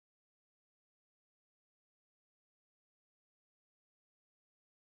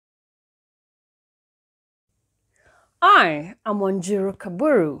I am Wanjiru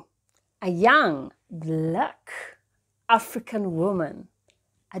Kaburu, a young, black African woman,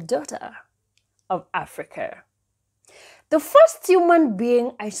 a daughter of Africa. The first human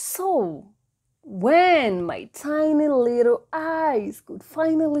being I saw when my tiny little eyes could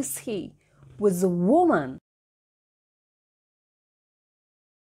finally see was a woman.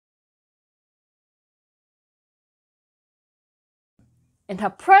 And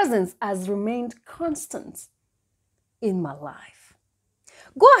her presence has remained constant in my life.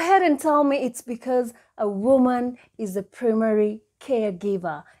 Go ahead and tell me it's because a woman is a primary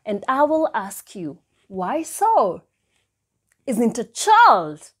caregiver, and I will ask you, why so? Isn't a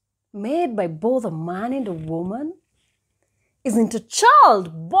child made by both a man and a woman? Isn't a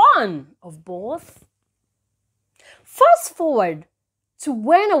child born of both? Fast forward to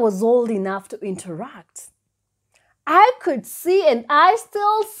when I was old enough to interact. I could see, and I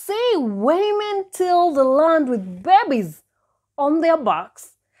still see, women till the land with babies on their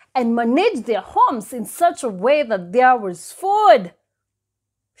backs and manage their homes in such a way that there was food,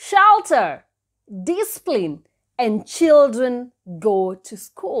 shelter, discipline, and children go to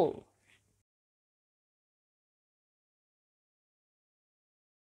school.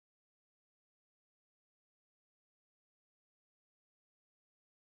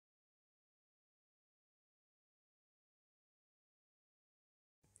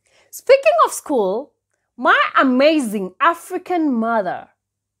 Speaking of school, my amazing African mother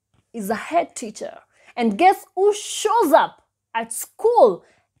is a head teacher. And guess who shows up at school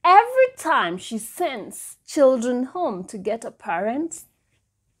every time she sends children home to get a parent?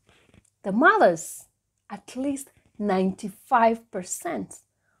 The mothers, at least 95%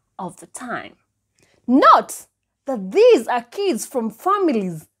 of the time. Note that these are kids from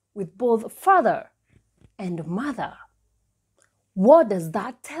families with both father and mother. What does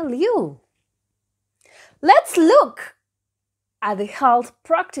that tell you? Let's look at the health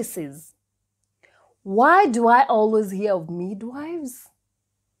practices. Why do I always hear of midwives?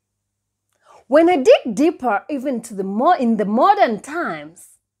 When I dig deeper, even to in the modern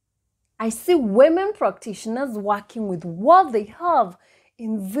times, I see women practitioners working with what they have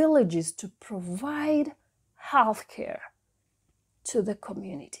in villages to provide health care to the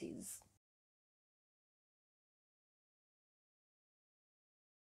communities.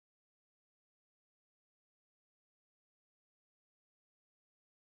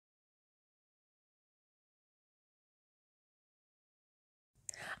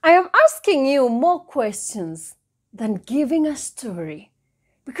 I am asking you more questions than giving a story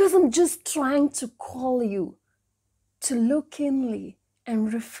because I'm just trying to call you to look inly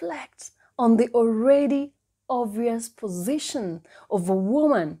and reflect on the already obvious position of a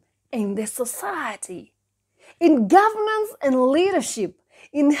woman in the society, in governance and leadership,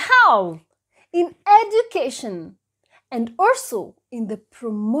 in health, in education, and also in the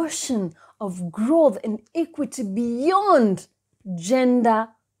promotion of growth and equity beyond gender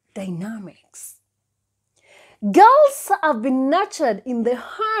dynamics. Girls have been nurtured in the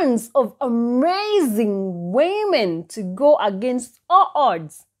hands of amazing women to go against all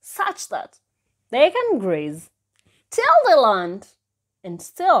odds, such that they can graze, till the land, and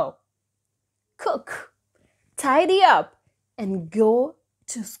still cook, tidy up, and go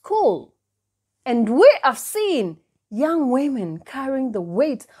to school. And we have seen young women carrying the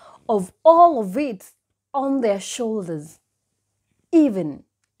weight of all of it on their shoulders, even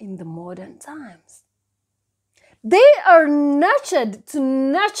in the modern times. They are nurtured to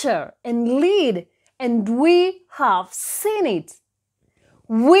nurture and lead, and we have seen it.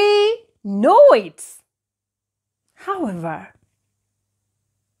 We know it. However,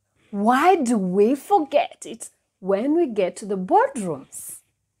 why do we forget it when we get to the boardrooms?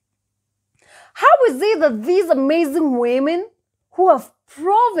 How is it that these amazing women who have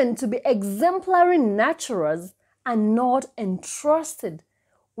proven to be exemplary nurturers are not entrusted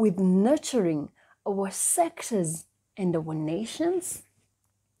with nurturing our sectors and our nations?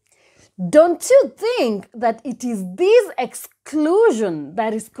 Don't you think that it is this exclusion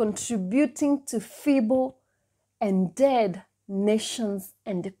that is contributing to feeble and dead nations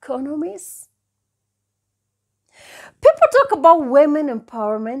and economies? People talk about women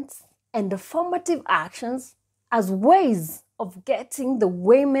empowerment and affirmative actions as ways of getting the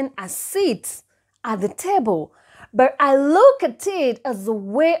women a seat at the table, but I look at it as a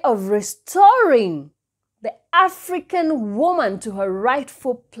way of restoring the African woman to her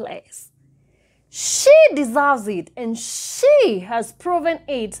rightful place. She deserves it, and she has proven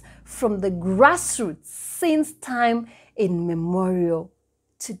it from the grassroots since time immemorial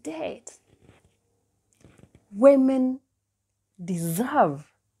to date. Women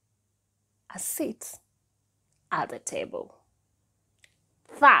deserve a seat at the table.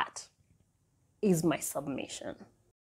 That is my submission.